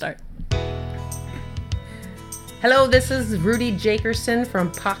Hello, this is Rudy Jakerson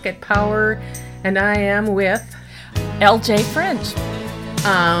from Pocket Power, and I am with LJ Fringe.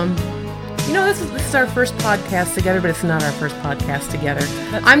 This is our first podcast together, but it's not our first podcast together.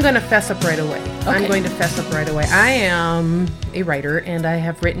 I'm going to fess up right away. I am a writer, and I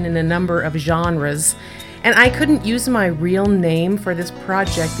have written in a number of genres, and I couldn't use my real name for this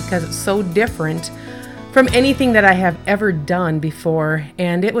project because it's so different from anything that I have ever done before,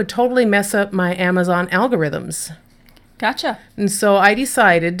 and it would totally mess up my Amazon algorithms. Gotcha. And so I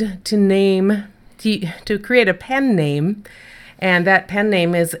decided to create a pen name, and that pen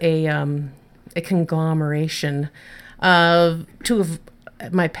name is a conglomeration of two of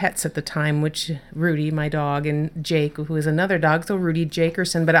my pets at the time, which Rudy, my dog, and Jake, who is another dog, so Rudy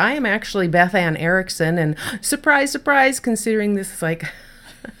Jakerson. But I am actually Beth Ann Erickson, and surprise, surprise, considering this is like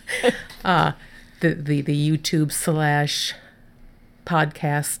the YouTube /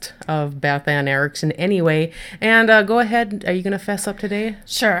 podcast of Beth Ann Erickson anyway. And go ahead. Are you going to fess up today?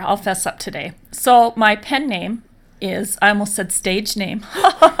 Sure, I'll fess up today. So my pen name is, I almost said stage name.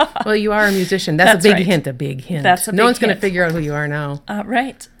 Well, you are a musician. That's a big hint. That's a big No one's going to hint. figure out who you are now.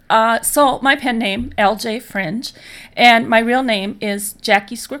 Right. So my pen name, LJ Fringe, and my real name is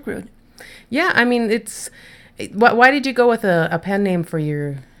Jackie Squirkrud. Yeah, I mean, why did you go with a pen name for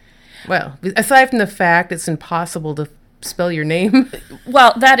your... Well, aside from the fact it's impossible to spell your name.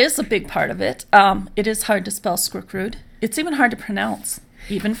 Well, that is a big part of it. It is hard to spell Squirkrud. It's even hard to pronounce,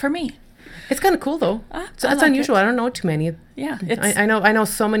 even for me. It's kind of cool, though. So that's like unusual. it. I don't know too many. Yeah. I know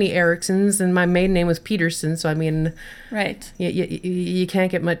so many Ericksons, and my maiden name was Peterson, so I mean... Right. You can't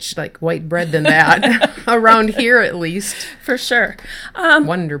get much like white bread than that, around here at least. For sure.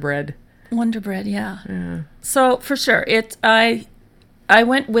 Wonder bread. Wonder Bread, yeah. So for sure, I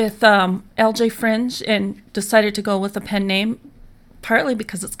went with LJ Fringe and decided to go with a pen name, partly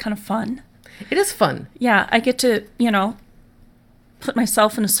because it's kind of fun. It is fun. Yeah, I get to, put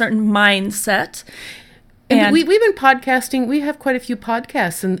myself in a certain mindset. And we've been podcasting. We have quite a few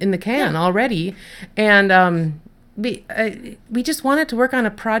podcasts in the can already. And we just wanted to work on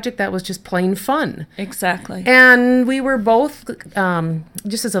a project that was just plain fun. Exactly. And we were both,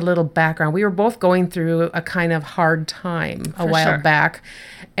 just as a little background, we were both going through a kind of hard time a while back.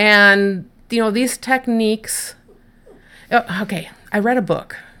 And, these techniques... okay, I read a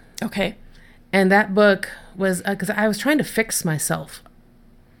book. Okay. And that book was... because I was trying to fix myself.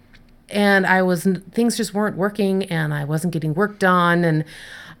 And things just weren't working, and I wasn't getting work done. And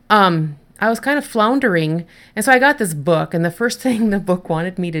I was kind of floundering. And so I got this book, and the first thing the book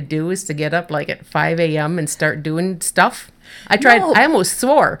wanted me to do is to get up like at 5 a.m. and start doing stuff. I tried. No. I almost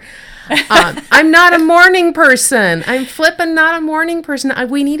swore. I'm not a morning person. I'm flipping not a morning person.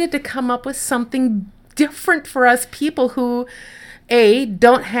 We needed to come up with something different for us people who, A,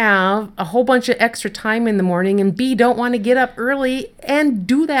 don't have a whole bunch of extra time in the morning, and B, don't want to get up early and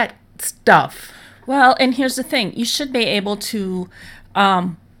do that stuff. Well, and here's the thing. You should be able to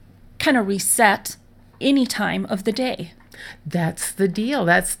kind of reset any time of the day. That's the deal.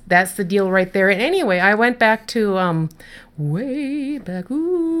 That's the deal right there. And anyway, I went back to way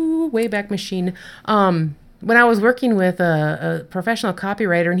back machine. When I was working with a professional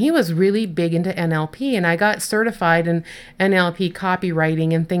copywriter, and he was really big into NLP, and I got certified in NLP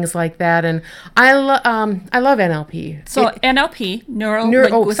copywriting and things like that. And I love NLP. So NLP,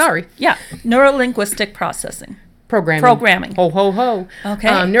 neuro-linguistic processing. Programming. Ho, ho, ho. Okay.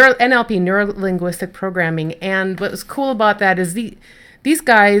 NLP, neuro-linguistic programming. And what was cool about that is these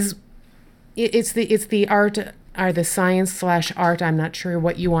guys, it's the art, or the science / art, I'm not sure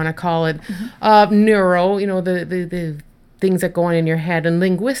what you want to call it, neuro, the things that go on in your head, and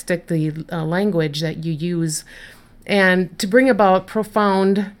linguistic, the language that you use, and to bring about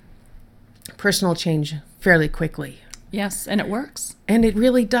profound personal change fairly quickly. Yes, and it works. And it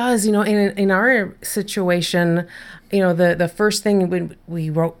really does. In our situation, the first thing when we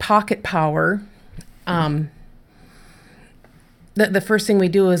wrote Pocket Power, the first thing we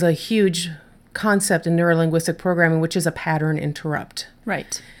do is a huge concept in neurolinguistic programming, which is a pattern interrupt.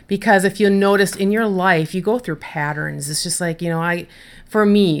 Right. Because if you notice in your life, you go through patterns. It's just like, for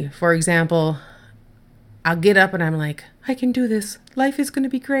me, for example, I'll get up and I'm like, I can do this. Life is going to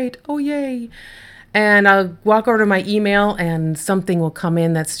be great. Oh, yay. And I'll walk over to my email and something will come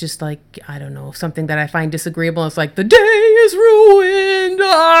in that's just like, I don't know, something that I find disagreeable. It's like, the day is ruined.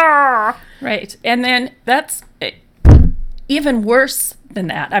 Ah! Right. And then that's even worse than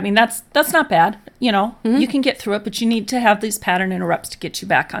that. I mean, that's not bad. You can get through it, but you need to have these pattern interrupts to get you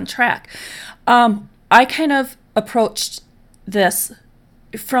back on track. I kind of approached this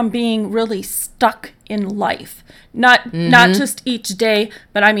from being really stuck in life. Not just each day,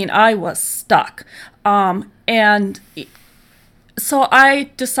 but I mean, I was stuck. And so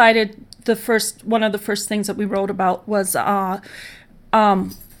I decided one of the first things that we wrote about was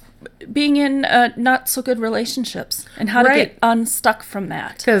being in not so good relationships and how to get unstuck from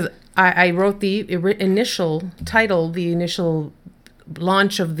that. Because I wrote the initial title, the initial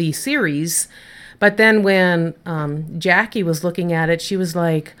launch of the series, but then when Jackie was looking at it, she was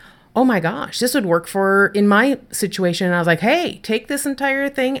like, oh my gosh, this would work in my situation. And I was like, hey, take this entire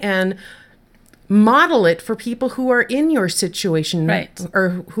thing and model it for people who are in your situation, right,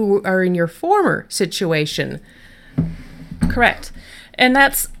 or who are in your former situation. Correct. And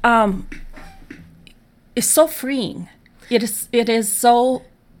that's is so freeing. It is so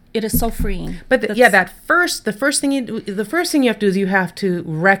freeing. But the first thing you have to do is you have to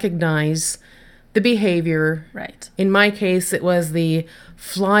recognize the behavior. Right. In my case, it was the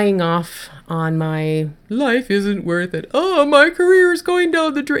flying off on my life isn't worth it. Oh, my career is going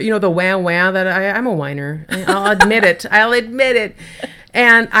down the drain. You know, the wah that I'm a whiner. I'll admit it.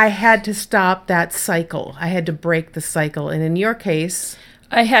 And I had to stop that cycle. I had to break the cycle. And in your case,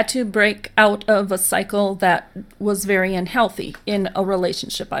 I had to break out of a cycle that was very unhealthy in a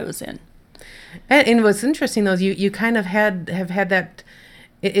relationship I was in. And what's interesting though is you kind of have had that.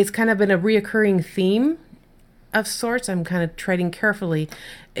 It's kind of been a reoccurring theme of sorts. I'm kind of treading carefully,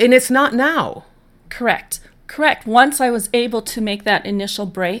 and it's not now. Correct. Once I was able to make that initial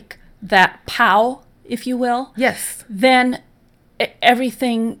break, that pow, if you will. Yes. Then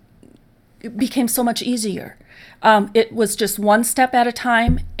everything became so much easier. It was just one step at a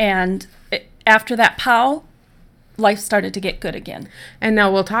time, and after that pow, life started to get good again. And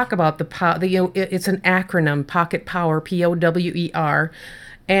now we'll talk about the POW. It's an acronym, Pocket Power, POWER.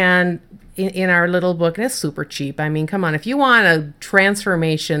 And in our little book, and it's super cheap. I mean, come on, if you want a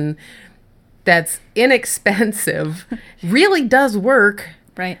transformation that's inexpensive, really does work,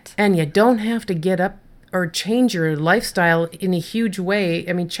 right, and you don't have to get up or change your lifestyle in a huge way.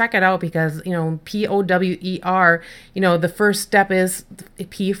 I mean, check it out because, POWER, the first step is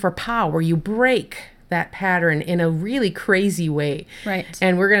P for POW, where you break that pattern in a really crazy way. Right.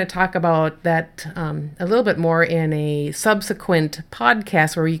 And we're going to talk about that a little bit more in a subsequent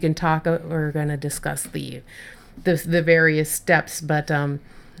podcast where you can talk, we're going to discuss the various steps. But in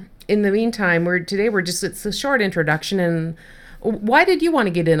the meantime, it's a short introduction. And why did you want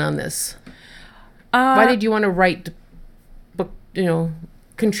to get in on this? Why did you want to write book,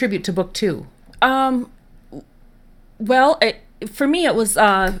 contribute to book 2? Well, for me, it was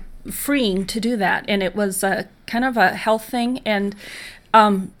freeing to do that, and it was kind of a health thing, and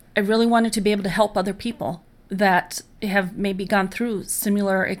I really wanted to be able to help other people that have maybe gone through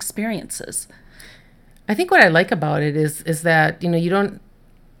similar experiences. I think what I like about it is that you don't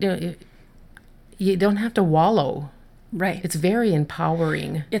have to wallow. Right. It's very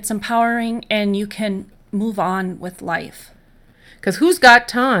empowering. It's empowering, and you can move on with life. Because who's got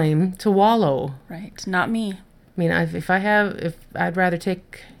time to wallow? Right. Not me. I mean, if I'd rather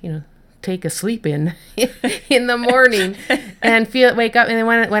take a sleep in the morning and wake up, and then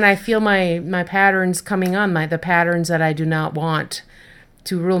when I feel my patterns coming on, the patterns that I do not want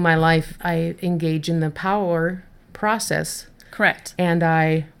to rule my life, I engage in the power process. Correct. And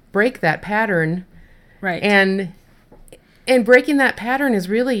I break that pattern. Right. And breaking that pattern is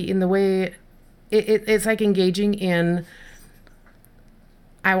really in the way it's like engaging in,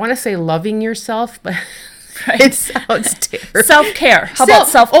 I want to say loving yourself, but right. It sounds terrible. Self-care. How about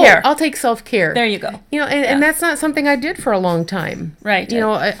self-care? Oh, I'll take self-care. There you go. And that's not something I did for a long time. Right.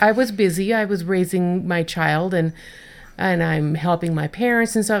 I was busy. I was raising my child and I'm helping my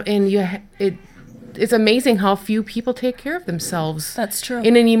parents and stuff. And it's amazing how few people take care of themselves. That's true.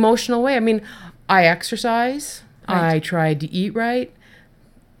 In an emotional way. I mean, I exercise. Right. I tried to eat right.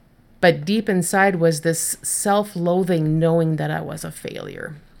 But deep inside was this self-loathing, knowing that I was a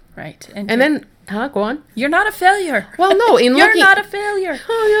failure. Right. And then, go on. You're not a failure. Well, no. You're not a failure.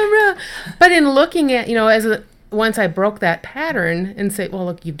 Oh, yeah. But in looking at, once I broke that pattern and say, well,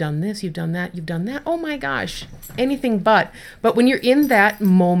 look, you've done this, you've done that, you've done that. Oh, my gosh. Anything but. But when you're in that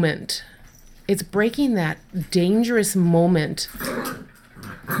moment, it's breaking that dangerous moment.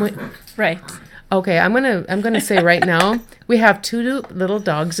 Right. Okay, I'm gonna say right now, we have 2 little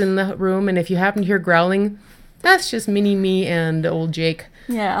dogs in the room, and if you happen to hear growling, that's just mini me and old Jake.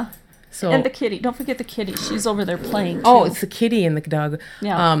 Yeah. So and the kitty. Don't forget the kitty. She's over there playing too. Oh, it's the kitty and the dog.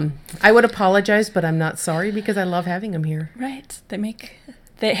 Yeah. I would apologize, but I'm not sorry because I love having them here. Right.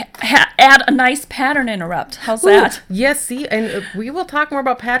 They add a nice pattern interrupt. How's that? Yes, see, and we will talk more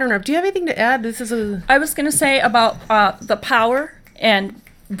about pattern interrupt. Do you have anything to add? I was going to say about the power and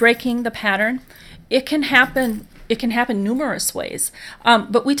breaking the pattern. It can happen it can happen numerous ways.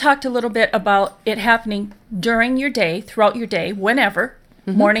 But we talked a little bit about it happening during your day, throughout your day, whenever,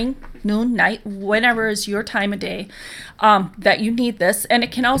 morning, noon, night, whenever is your time of day, that you need this. And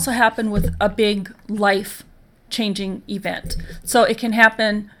it can also happen with a big life-changing event. So it can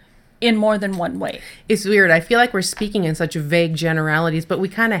happen in more than one way. It's weird. I feel like we're speaking in such vague generalities, but we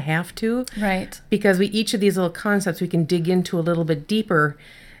kind of have to. Right. Because each of these little concepts we can dig into a little bit deeper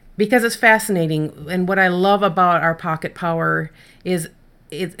because it's fascinating. And what I love about our Pocket Power is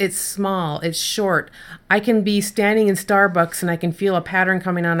it's small, it's short. I can be standing in Starbucks and I can feel a pattern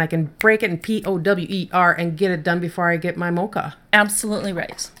coming on. I can break it in POWER and get it done before I get my mocha. Absolutely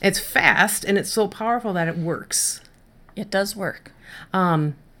right. It's fast and it's so powerful that it works. It does work.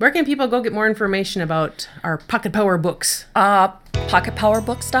 Where can people go get more information about our Pocket Power books?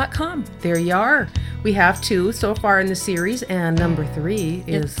 PocketPowerBooks.com. There you are. We have 2 so far in the series, and number 3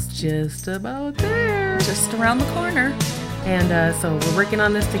 is just about there. Just around the corner. And so we're working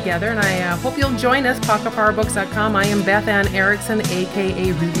on this together, and I hope you'll join us, PocketPowerBooks.com. I am Beth Ann Erickson,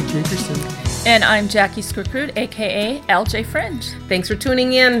 a.k.a. Ruby Dickerson. And I'm Jackie Scrickrude, a.k.a. LJ Fringe. Thanks for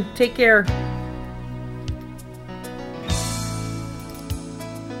tuning in. Take care.